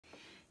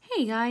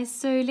Hey guys,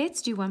 so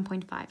let's do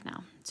 1.5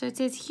 now. So it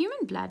says human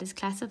blood is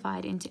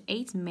classified into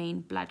 8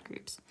 main blood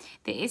groups.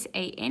 The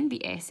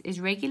SANBS is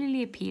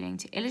regularly appealing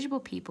to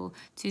eligible people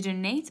to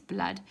donate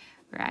blood,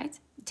 right?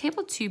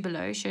 Table 2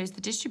 below shows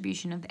the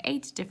distribution of the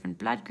 8 different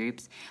blood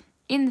groups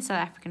in the South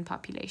African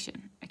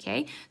population,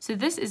 okay? So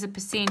this is a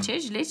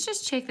percentage. Let's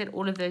just check that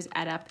all of those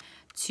add up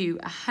to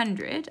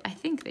 100. I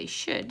think they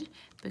should,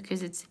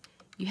 because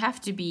you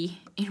have to be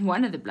in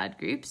one of the blood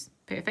groups.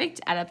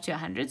 Perfect, add up to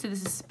 100. So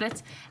this is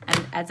split and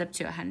it adds up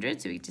to 100.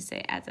 So we just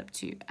say adds up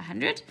to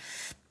 100.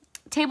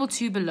 Table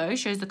 2 below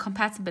shows the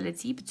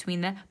compatibility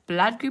between the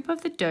blood group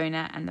of the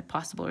donor and the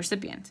possible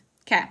recipient.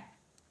 Okay,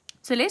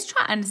 so let's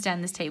try to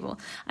understand this table.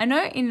 I know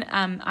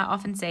I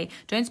often say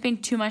don't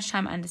spend too much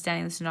time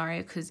understanding the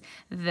scenario because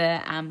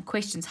the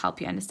questions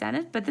help you understand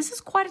it. But this is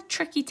quite a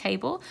tricky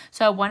table.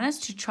 So I want us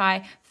to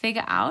try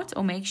figure out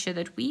or make sure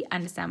that we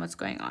understand what's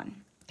going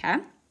on. Okay.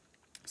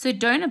 So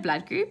donor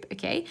blood group,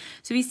 okay,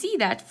 so we see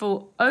that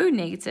for O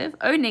negative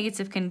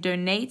can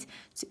donate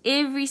to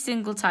every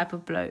single type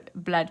of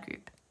blood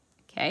group,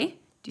 okay?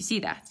 Do you see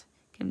that?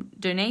 Can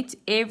donate to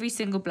every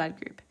single blood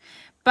group.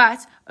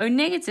 But O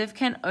negative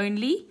can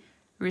only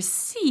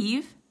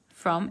receive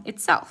from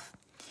itself.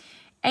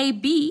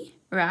 AB,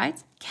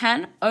 right,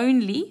 can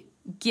only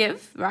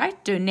give,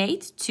 right,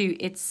 donate to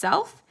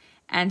itself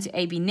and to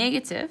AB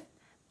negative,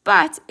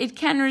 but it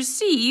can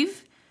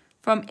receive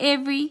from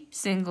every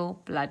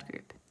single blood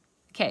group.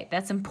 Okay,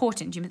 that's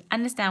important. You must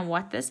understand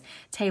what this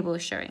table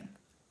is showing.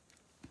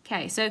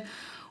 Okay, so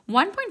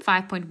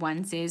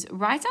 1.5.1 says,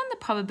 write down the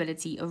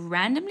probability of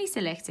randomly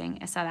selecting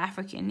a South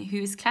African who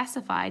is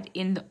classified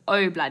in the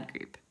O blood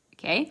group.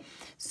 Okay,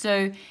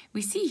 so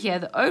we see here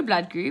the O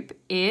blood group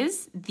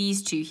is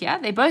these two here.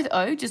 They're both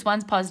O, just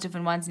one's positive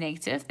and one's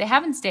negative. They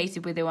haven't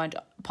stated whether they want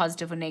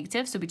positive or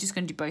negative, so we're just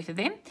going to do both of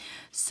them.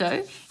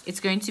 So it's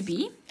going to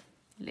be,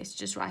 let's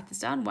just write this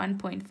down,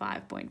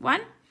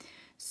 1.5.1.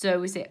 So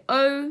we say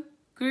O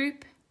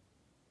group,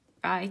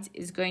 right,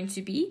 is going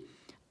to be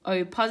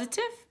O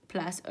positive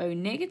plus O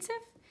negative,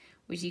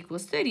 which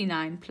equals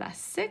 39 plus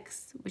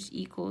 6, which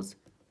equals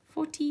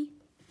 45%.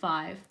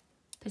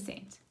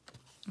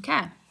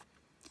 Okay.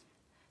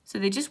 So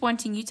they're just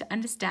wanting you to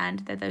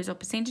understand that those are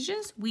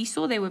percentages. We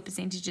saw they were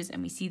percentages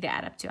and we see they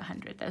add up to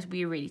 100.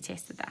 We already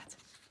tested that.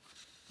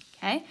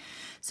 Okay,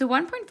 so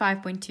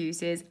 1.5.2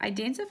 says,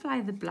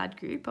 identify the blood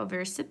group of a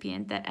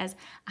recipient that has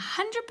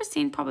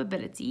 100%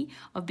 probability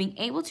of being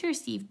able to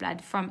receive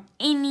blood from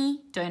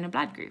any donor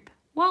blood group.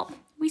 Well,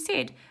 we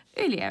said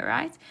earlier,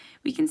 right?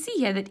 We can see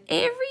here that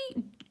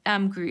every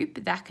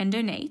group that can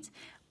donate,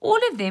 all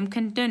of them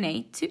can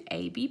donate to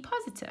AB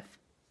positive.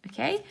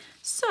 Okay,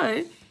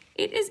 so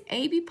it is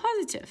AB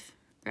positive,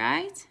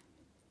 right?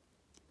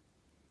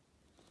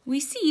 We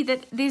see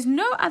that there's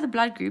no other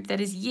blood group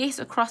that is yes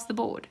across the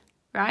board.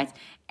 Right?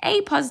 A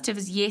positive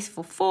is yes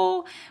for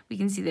 4. We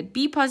can see that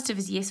B positive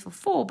is yes for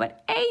 4,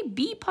 but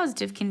AB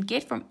positive can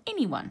get from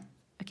anyone.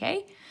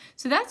 Okay?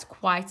 So that's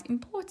quite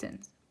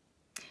important.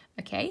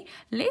 Okay?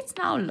 Let's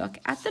now look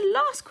at the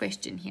last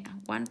question here,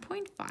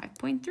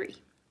 1.5.3.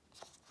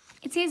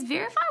 It says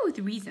verify with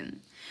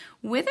reason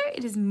whether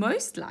it is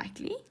most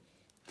likely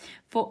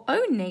for an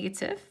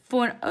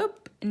O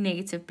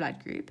negative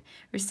blood group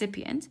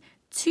recipient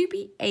to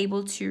be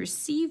able to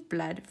receive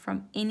blood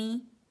from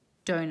any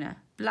donor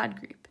blood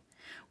group.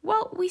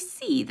 Well, we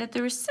see that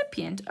the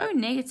recipient, O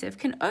negative,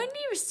 can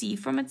only receive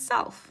from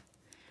itself,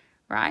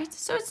 right?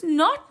 So it's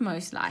not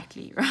most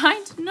likely,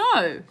 right?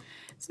 No,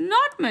 it's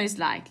not most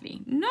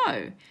likely.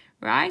 No,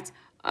 right?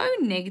 O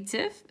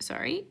negative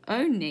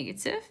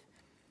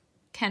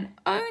can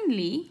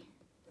only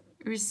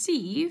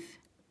receive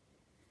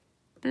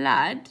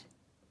blood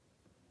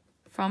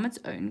from its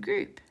own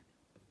group.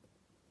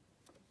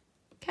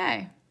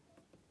 Okay.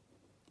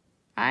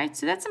 Right,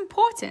 so that's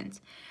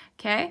important.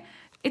 Okay.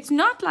 It's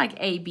not like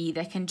AB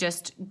that can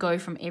just go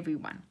from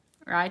everyone,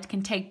 right?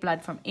 Can take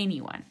blood from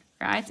anyone,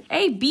 right?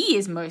 AB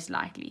is most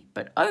likely,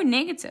 but O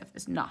negative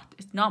is not.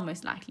 It's not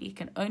most likely. It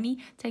can only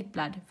take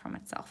blood from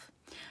itself.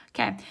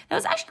 Okay, that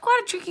was actually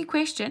quite a tricky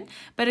question,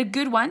 but a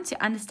good one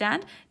to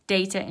understand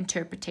data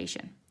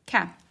interpretation.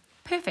 Okay,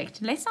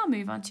 perfect. Let's now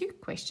move on to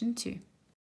question 2.